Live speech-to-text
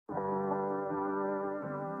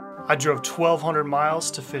I drove 1,200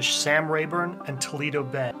 miles to fish Sam Rayburn and Toledo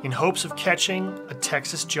Bend in hopes of catching a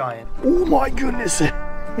Texas giant. Oh my goodness, it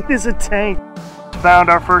is a tank. Found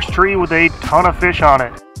our first tree with a ton of fish on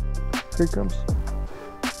it. Here it comes.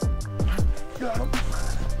 Got him.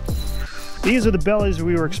 These are the bellies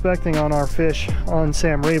we were expecting on our fish on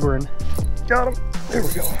Sam Rayburn. Got him. There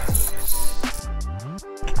we go.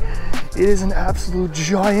 It is an absolute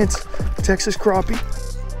giant Texas crappie.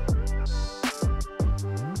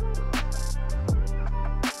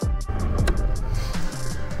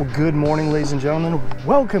 Well, good morning, ladies and gentlemen.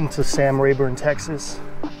 Welcome to Sam Rayburn, Texas.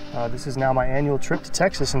 This is now my annual trip to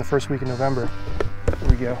Texas in the first week of November. Here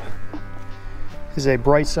we go. This is a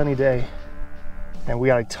bright sunny day, and we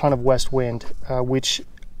got a ton of west wind, which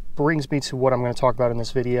brings me to what I'm going to talk about in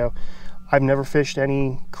this video. I've never fished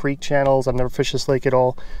any creek channels. I've never fished this lake at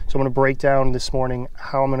all. So I'm going to break down this morning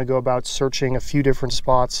how I'm going to go about searching a few different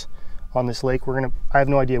spots on this lake. I have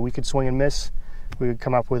no idea. We could swing and miss. We could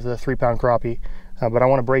come up with a 3-pound crappie. But I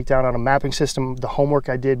want to break down on a mapping system, the homework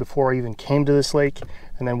I did before I even came to this lake,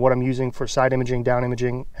 and then what I'm using for side imaging, down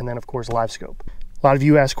imaging, and then of course live scope. A lot of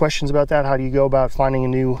you ask questions about that. How do you go about finding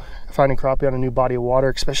crappie on a new body of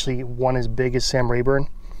water, especially one as big as Sam Rayburn?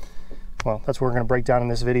 Well, that's what we're going to break down in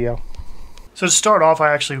this video. So to start off,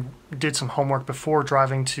 I actually did some homework before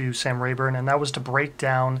driving to Sam Rayburn, and that was to break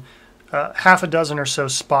down half a dozen or so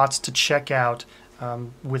spots to check out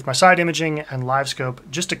with my side imaging and live scope,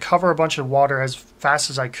 just to cover a bunch of water as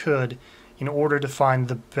fast as I could in order to find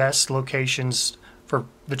the best locations for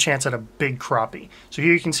the chance at a big crappie. So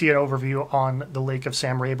here you can see an overview on the lake of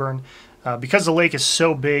Sam Rayburn. Because the lake is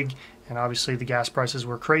so big, and obviously the gas prices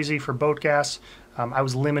were crazy for boat gas, I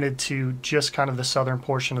was limited to just kind of the southern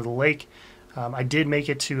portion of the lake. I did make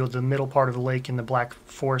it to the middle part of the lake in the Black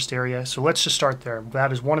Forest area, so let's just start there.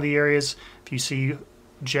 That is one of the areas. If you see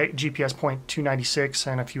GPS point 296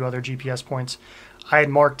 and a few other GPS points, I had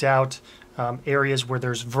marked out areas where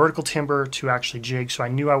there's vertical timber to actually jig, so I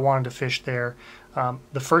knew I wanted to fish there.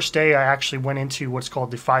 The first day I actually went into what's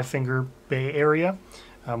called the Five Finger Bay area,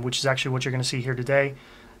 which is actually what you're going to see here today.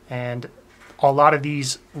 And a lot of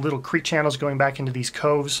these little creek channels going back into these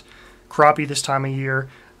coves, crappie this time of year,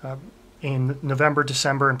 in November,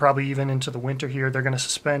 December, and probably even into the winter here, they're going to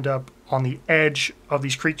suspend up on the edge of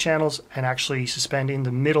these creek channels and actually suspend in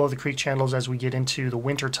the middle of the creek channels as we get into the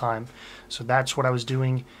winter time. So that's what I was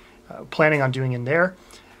doing, planning on doing in there.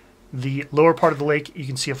 The lower part of the lake, you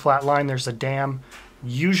can see a flat line. There's a dam.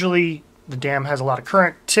 Usually the dam has a lot of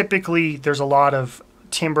current. Typically there's a lot of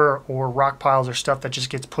timber or rock piles or stuff that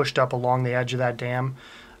just gets pushed up along the edge of that dam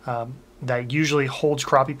that usually holds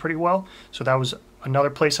crappie pretty well. So that was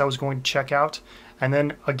another place I was going to check out. And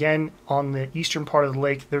then again, on the eastern part of the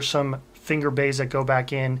lake, there's some finger bays that go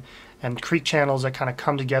back in and creek channels that kind of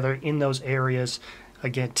come together in those areas.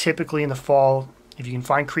 Again, typically in the fall, if you can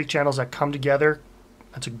find creek channels that come together,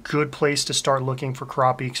 that's a good place to start looking for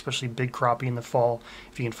crappie, especially big crappie in the fall.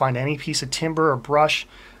 If you can find any piece of timber or brush,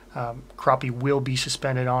 crappie will be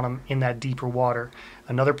suspended on them in that deeper water.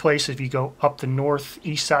 Another place, if you go up the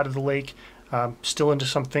northeast side of the lake, still into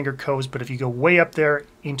some finger coves, but if you go way up there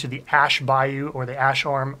into the Ash Bayou or the Ash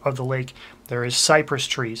Arm of the lake, there is cypress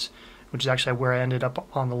trees, which is actually where I ended up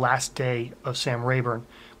on the last day of Sam Rayburn.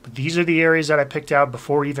 But these are the areas that I picked out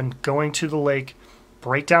before even going to the lake.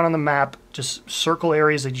 Break down on the map, just circle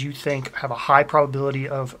areas that you think have a high probability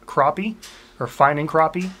of crappie or finding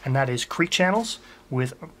crappie, and that is creek channels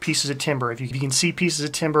with pieces of timber. If you can see pieces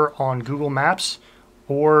of timber on Google Maps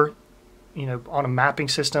or on a mapping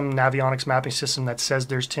system, Navionics mapping system that says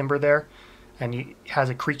there's timber there and it has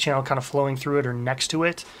a creek channel kind of flowing through it or next to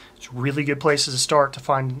it, it's really good places to start to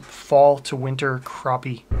find fall to winter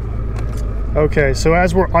crappie. Okay, so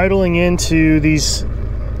as we're idling into these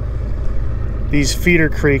feeder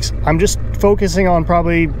creeks, I'm just focusing on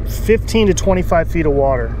probably 15 to 25 feet of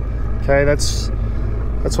water. Okay, that's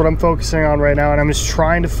what I'm focusing on right now, and I'm just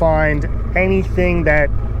trying to find anything that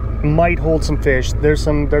might hold some fish. There's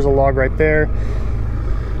a log right there.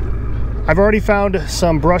 I've already found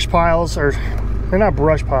some brush piles, or they're not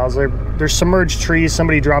brush piles, they're submerged trees.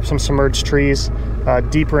 Somebody dropped some submerged trees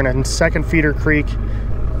deeper in a second feeder creek,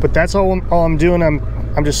 but that's all I'm doing.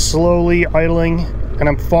 I'm just slowly idling and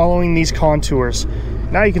I'm following these contours.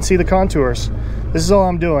 Now you can see the contours. This is all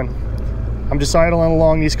I'm doing. I'm just idling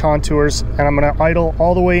along these contours, and I'm gonna idle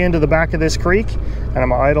all the way into the back of this creek, and I'm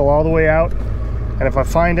gonna idle all the way out. And if I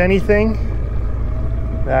find anything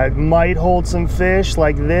that might hold some fish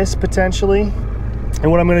like this potentially,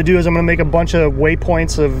 and what I'm going to do is I'm going to make a bunch of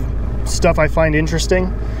waypoints of stuff I find interesting,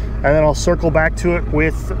 and then I'll circle back to it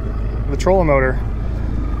with the trolling motor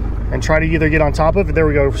and try to either get on top of it. There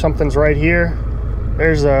we go, something's right here.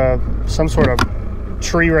 There's some sort of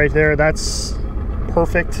tree right there. That's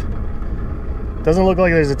perfect. Doesn't look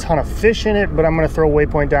like there's a ton of fish in it, but I'm gonna throw a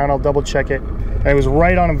waypoint down. I'll double check it. And it was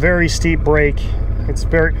right on a very steep break. It's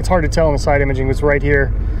hard to tell in the side imaging. It was right here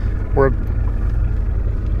where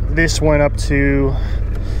this went up to,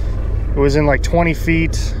 it was in like 20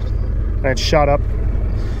 feet and it shot up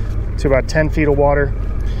to about 10 feet of water.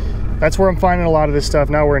 That's where I'm finding a lot of this stuff.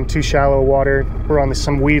 Now we're in too shallow water. We're on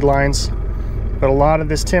some weed lines, but a lot of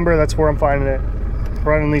this timber, that's where I'm finding it.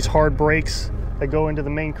 Right on these hard breaks that go into the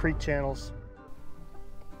main creek channels.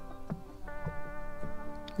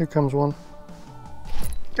 Here comes one.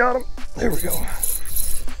 Got him. There we go.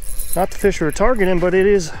 Not the fish we were targeting, but it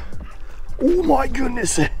is, oh my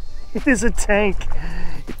goodness, it is a tank.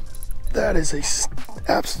 That is a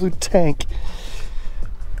absolute tank.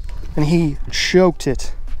 And he choked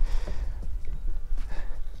it.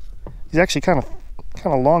 He's actually kind of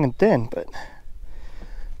long and thin, but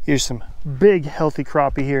here's some big healthy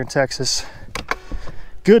crappie here in Texas.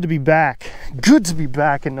 Good to be back. Good to be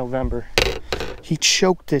back in November. He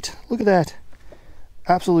choked it. Look at that.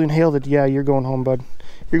 Absolutely inhaled it. Yeah, you're going home, bud.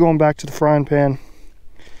 You're going back to the frying pan.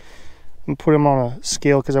 And put him on a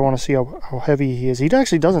scale because I want to see how heavy he is. He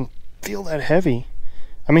actually doesn't feel that heavy.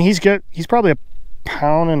 I mean, he's probably a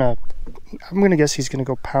pound and a, I'm gonna guess he's gonna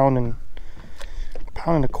go pound and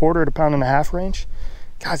a quarter to pound and a half range.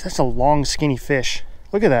 Guys, that's a long skinny fish.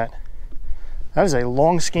 Look at that. That is a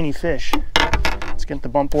long skinny fish. Let's get the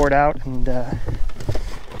bump board out and I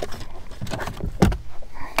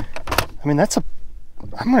mean, that's a,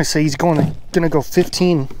 I'm gonna say he's gonna go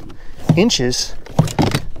 15 inches.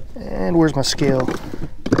 And where's my scale?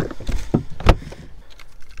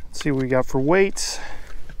 Let's see what we got for weight.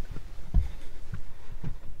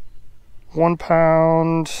 1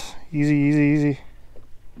 pound, easy.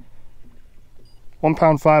 1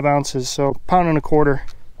 pound 5 ounces, so pound and a quarter.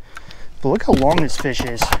 But look how long this fish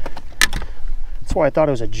is. That's why I thought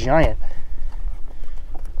it was a giant.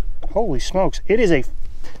 Holy smokes.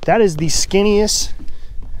 That is the skinniest,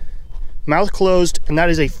 mouth closed, and that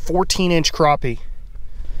is a 14-inch crappie.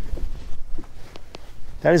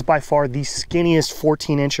 That is by far the skinniest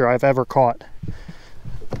 14-incher I've ever caught.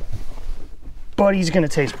 But he's gonna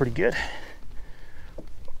taste pretty good.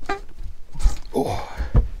 Oh,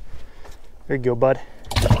 there you go, bud.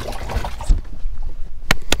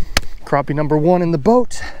 Crappie number 1 in the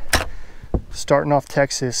boat. Starting off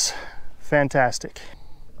Texas. Fantastic.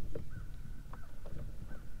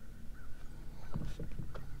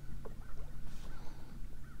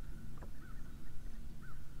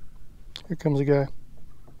 Here comes a guy.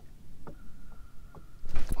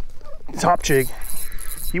 Top jig.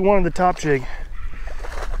 He wanted the top jig.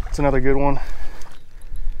 It's another good one.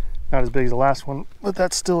 Not as big as the last one, but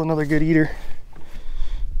that's still another good eater.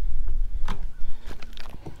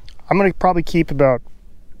 I'm gonna probably keep about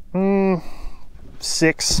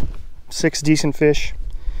six decent fish.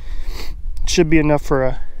 Should be enough for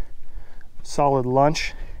a solid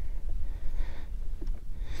lunch.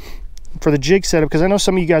 For the jig setup, because I know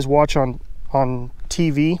some of you guys watch on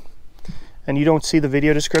TV and you don't see the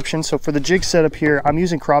video description. So for the jig setup here, I'm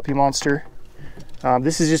using Crappie Monster.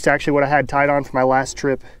 This is just actually what I had tied on for my last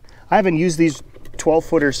trip. I haven't used these 12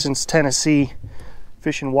 footers since Tennessee,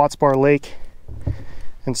 fishing Watts Bar Lake.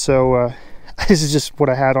 And so this is just what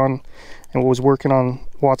I had on and what was working on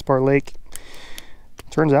Watts Bar Lake.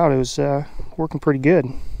 Turns out it was working pretty good.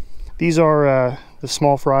 These are the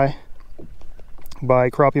small fry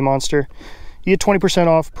by Crappie Monster. You get 20%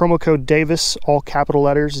 off, promo code Davis, all capital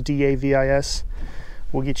letters, D-A-V-I-S.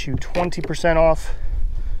 Will get you 20% off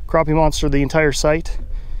Crappie Monster, the entire site.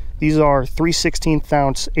 These are 3/16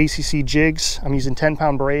 ounce ACC jigs. I'm using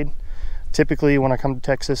 10-pound braid. Typically when I come to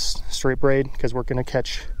Texas, straight braid, because we're gonna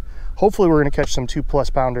catch, hopefully we're gonna catch some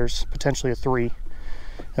 2+ pounders, potentially a 3.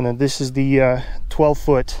 And then this is the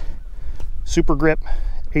 12-foot Super Grip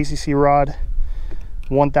ACC rod,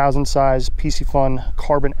 1000 size PC Fun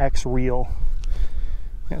Carbon X reel.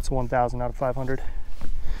 Yeah, it's 1000 out of 500.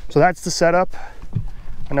 So that's the setup.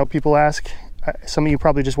 I know people ask, some of you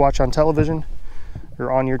probably just watch on television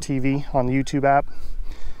or on your TV, on the YouTube app.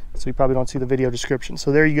 So you probably don't see the video description.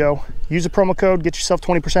 So there you go. Use the promo code, get yourself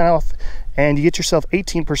 20% off, and you get yourself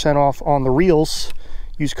 18% off on the reels.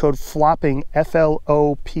 Use code FLOPPING, F-L-O-P-P-I-N-G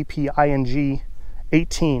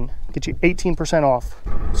 18. Get you 18% off.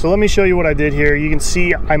 So let me show you what I did here. You can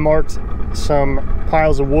see I marked some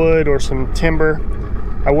piles of wood or some timber.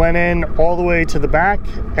 I went in all the way to the back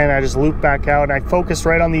and I just looped back out and I focused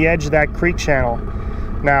right on the edge of that creek channel.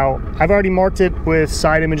 Now, I've already marked it with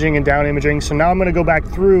side imaging and down imaging, so now I'm gonna go back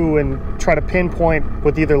through and try to pinpoint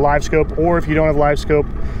with either live scope, or if you don't have live scope,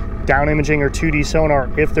 down imaging or 2D sonar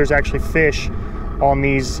if there's actually fish on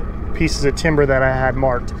these pieces of timber that I had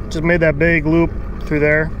marked. Just made that big loop through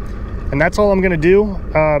there, and that's all I'm gonna do.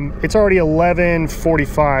 It's already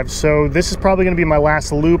 11:45, so this is probably gonna be my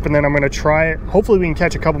last loop, and then I'm gonna try it. Hopefully we can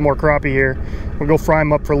catch a couple more crappie here. We'll go fry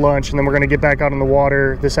them up for lunch, and then we're gonna get back out in the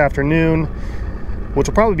water this afternoon, which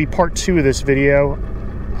will probably be part 2 of this video.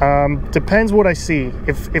 Depends what I see.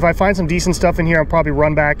 If I find some decent stuff in here, I'll probably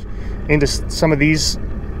run back into some of these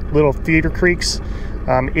little feeder creeks.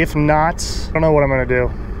 If not, I don't know what I'm gonna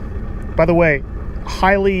do. By the way,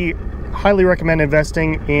 highly recommend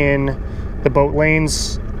investing in the boat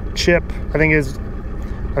lanes chip. I think it's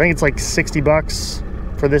like 60 bucks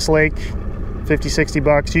for this lake, 50, 60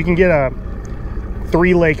 bucks. You can get a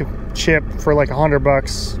 3 lake chip for like 100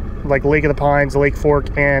 bucks, like Lake of the Pines, Lake Fork,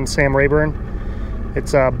 and Sam Rayburn.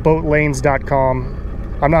 It's boatlanes.com.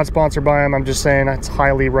 I'm not sponsored by them. I'm just saying it's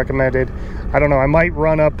highly recommended. I don't know. I might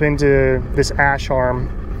run up into this ash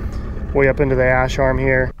arm, way up into the ash arm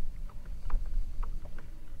here.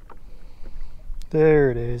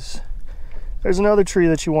 There it is. There's another tree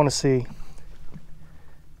that you want to see.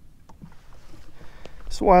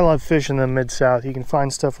 It's why I love fishing in the Mid-South. You can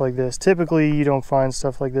find stuff like this. Typically, you don't find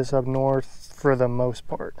stuff like this up north for the most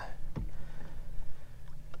part.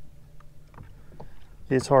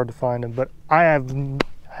 It's hard to find them, but I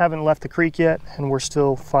haven't left the creek yet, and we're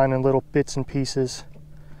still finding little bits and pieces.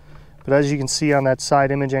 But as you can see on that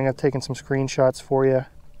side imaging, I've taken some screenshots for you.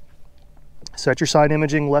 Set your side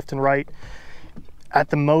imaging left and right. At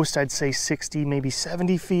the most, I'd say 60, maybe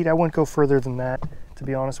 70 feet. I wouldn't go further than that, to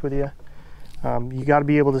be honest with you. You got to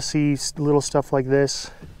be able to see little stuff like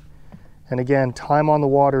this. And again, time on the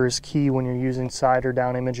water is key when you're using side or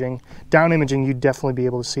down imaging. Down imaging, you'd definitely be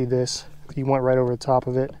able to see this. You went right over the top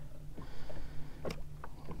of it.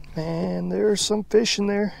 And there's some fish in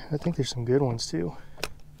there. I think there's some good ones too.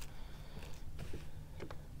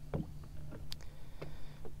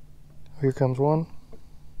 Here comes one.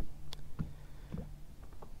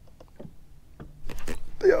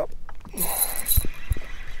 Yep.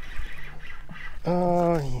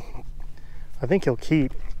 I think he'll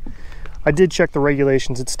keep. I did check the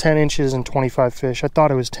regulations. It's 10 inches and 25 fish. I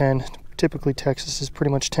thought it was 10. Typically Texas is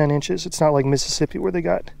pretty much 10 inches. It's not like Mississippi where they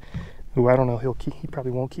got, ooh, I don't know, he'll keep. He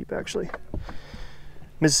probably won't keep actually.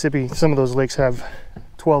 Mississippi, some of those lakes have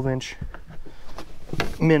 12-inch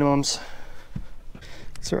minimums.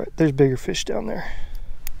 It's all right, there's bigger fish down there.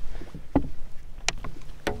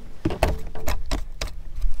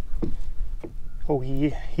 Oh,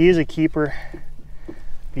 he is a keeper.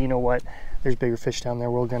 But you know what? There's bigger fish down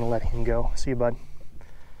there. We're gonna let him go. See you, bud.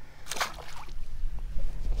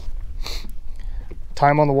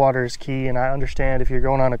 Time on the water is key, and I understand if you're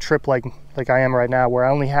going on a trip like I am right now, where I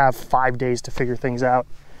only have 5 days to figure things out,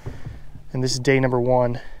 and this is day number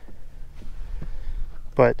 1.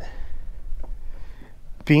 But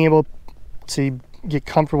being able to get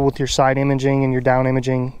comfortable with your side imaging and your down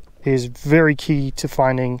imaging is very key to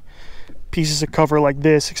finding pieces of cover like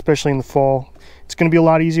this, especially in the fall. It's going to be a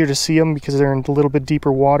lot easier to see them because they're in a little bit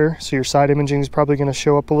deeper water, so your side imaging is probably going to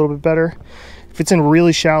show up a little bit better. If it's in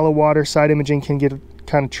really shallow water, side imaging can get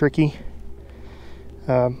kind of tricky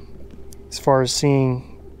as far as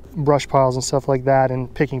seeing brush piles and stuff like that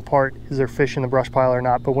and picking apart, is there fish in the brush pile or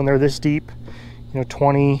not. But when they're this deep, you know,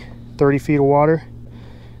 20, 30 feet of water,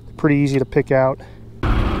 they're pretty easy to pick out. I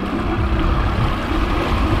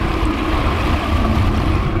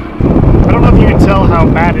don't know if you can tell how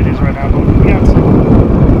bad it is right now, but we got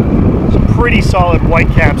some pretty solid white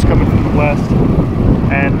caps coming from the west,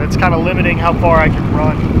 and that's kind of limiting how far I can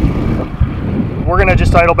run. We're gonna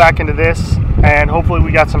just idle back into this, and hopefully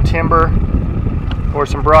we got some timber or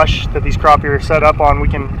some brush that these crappie are set up on. We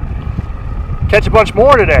can catch a bunch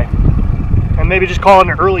more today, and maybe just call it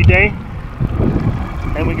an early day,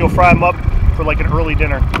 and we go fry them up for like an early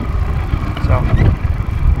dinner. So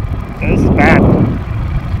yeah, this is bad.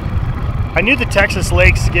 I knew the Texas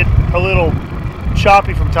lakes get a little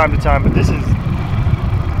choppy from time to time, but this is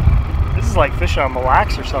like fishing on Mille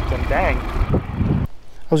Lacs or something. Dang.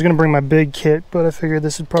 I was gonna bring my big kit, but I figured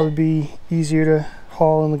this would probably be easier to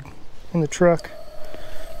haul in the truck.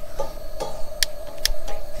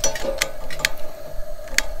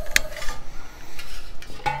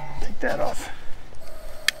 Take that off.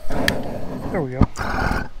 There we go.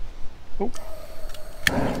 Oh.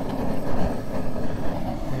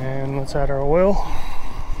 And let's add our oil.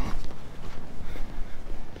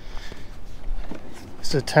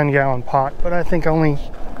 It's a 10-gallon pot, but I think only,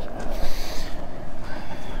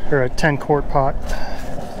 or a 10-quart pot.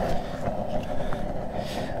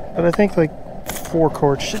 But I think like 4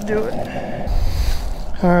 quarts should do it.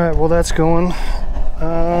 All right, well that's going.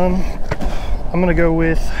 I'm gonna go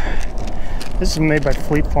with, this is made by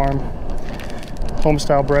Fleet Farm, home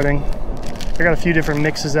style breading. I got a few different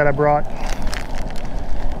mixes that I brought.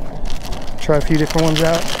 Try a few different ones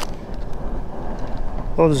out.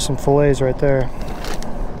 Those are some fillets right there.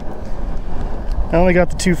 I only got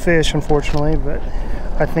the 2 fish, unfortunately, but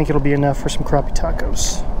I think it'll be enough for some crappie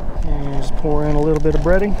tacos. And just pour in a little bit of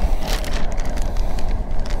breading.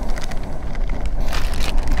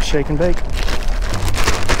 Shake and bake.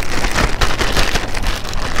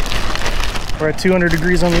 We're at 200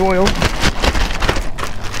 degrees on the oil.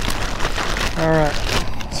 All right,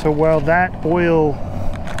 so while that oil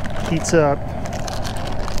heats up,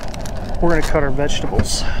 we're gonna cut our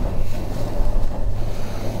vegetables.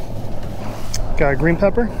 Got a green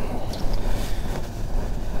pepper,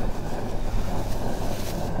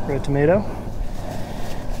 red tomato,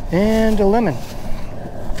 and a lemon.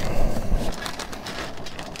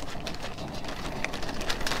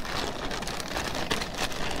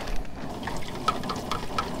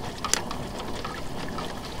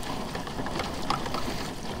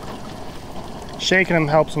 Shaking them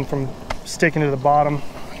helps them from sticking to the bottom.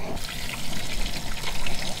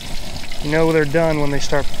 You know they're done when they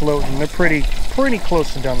start floating. They're pretty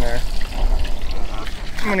close to done there.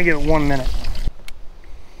 I'm gonna give it 1 minute.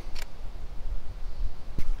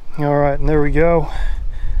 All right, and there we go.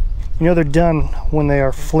 You know they're done when they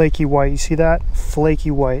are flaky white. You see that?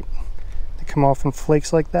 Flaky white. They come off in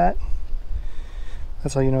flakes like that.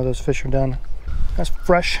 That's how you know those fish are done. That's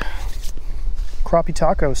fresh crappie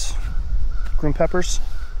tacos. Green peppers,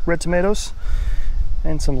 red tomatoes,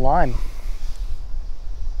 and some lime.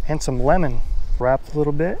 And some lemon. Wrapped a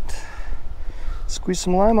little bit. Squeeze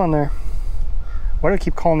some lime on there. Why do I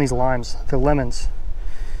keep calling these limes? They're lemons.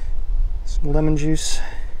 Some lemon juice.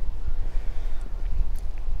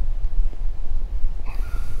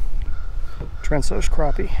 Trenso's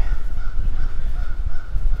crappie.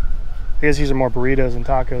 I guess these are more burritos than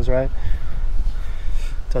tacos, right?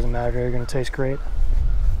 Doesn't matter, they're gonna taste great.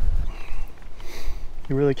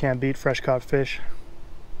 You really can't beat fresh caught fish.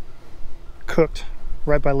 Cooked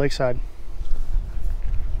right by lakeside.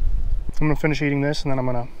 I'm gonna finish eating this and then I'm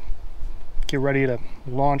gonna get ready to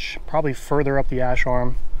launch probably further up the ash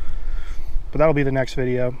arm. But that'll be the next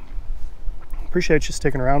video. Appreciate you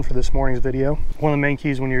sticking around for this morning's video. One of the main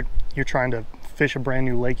keys when you're trying to fish a brand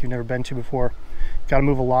new lake you've never been to before, you gotta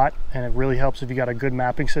move a lot, and it really helps if you got a good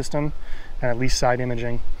mapping system and at least side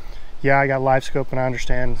imaging. Yeah, I got live scope and I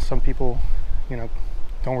understand some people, you know,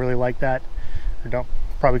 don't really like that, or don't,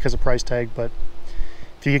 probably because of price tag, but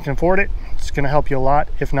if you can afford it, it's going to help you a lot.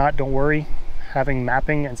 If not, don't worry. Having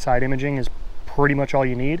mapping and side imaging is pretty much all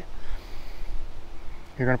you need.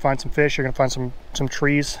 You're going to find some fish, you're going to find some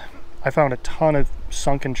trees. I found a ton of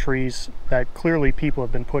sunken trees that clearly people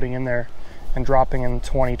have been putting in there and dropping in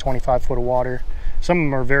 20, 25 foot of water. Some of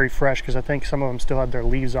them are very fresh because I think some of them still have their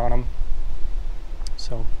leaves on them.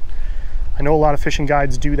 So I know a lot of fishing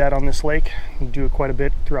guides do that on this lake. They do it quite a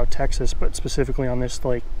bit throughout Texas, but specifically on this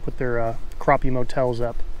lake, put their crappie motels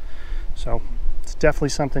up. So it's definitely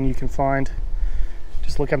something you can find.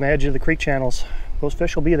 Just look on the edge of the creek channels. Those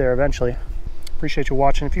fish will be there eventually. Appreciate you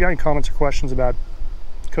watching. If you got any comments or questions about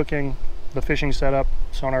cooking, the fishing setup,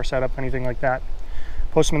 sonar setup, anything like that,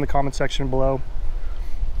 post them in the comment section below.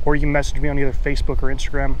 Or you can message me on either Facebook or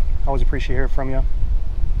Instagram. I always appreciate hearing from you.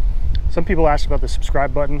 Some people asked about the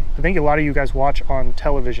subscribe button. I think a lot of you guys watch on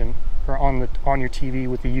television or on your TV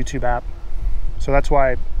with the YouTube app. So that's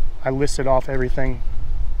why I listed off everything,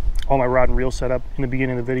 all my rod and reel setup in the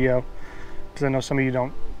beginning of the video, because I know some of you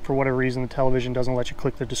don't, for whatever reason, the television doesn't let you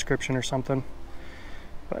click the description or something.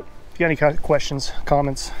 But if you got any questions,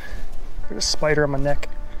 comments, there's a spider on my neck,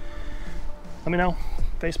 let me know.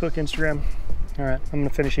 Facebook, Instagram. All right, I'm gonna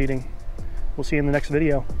finish eating. We'll see you in the next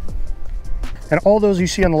video. And all those you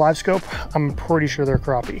see on the live scope, I'm pretty sure they're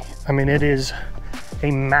crappie. I mean, it is a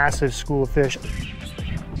massive school of fish.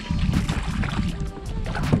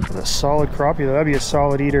 A solid crappie, that'd be a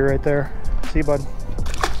solid eater right there. See you, bud.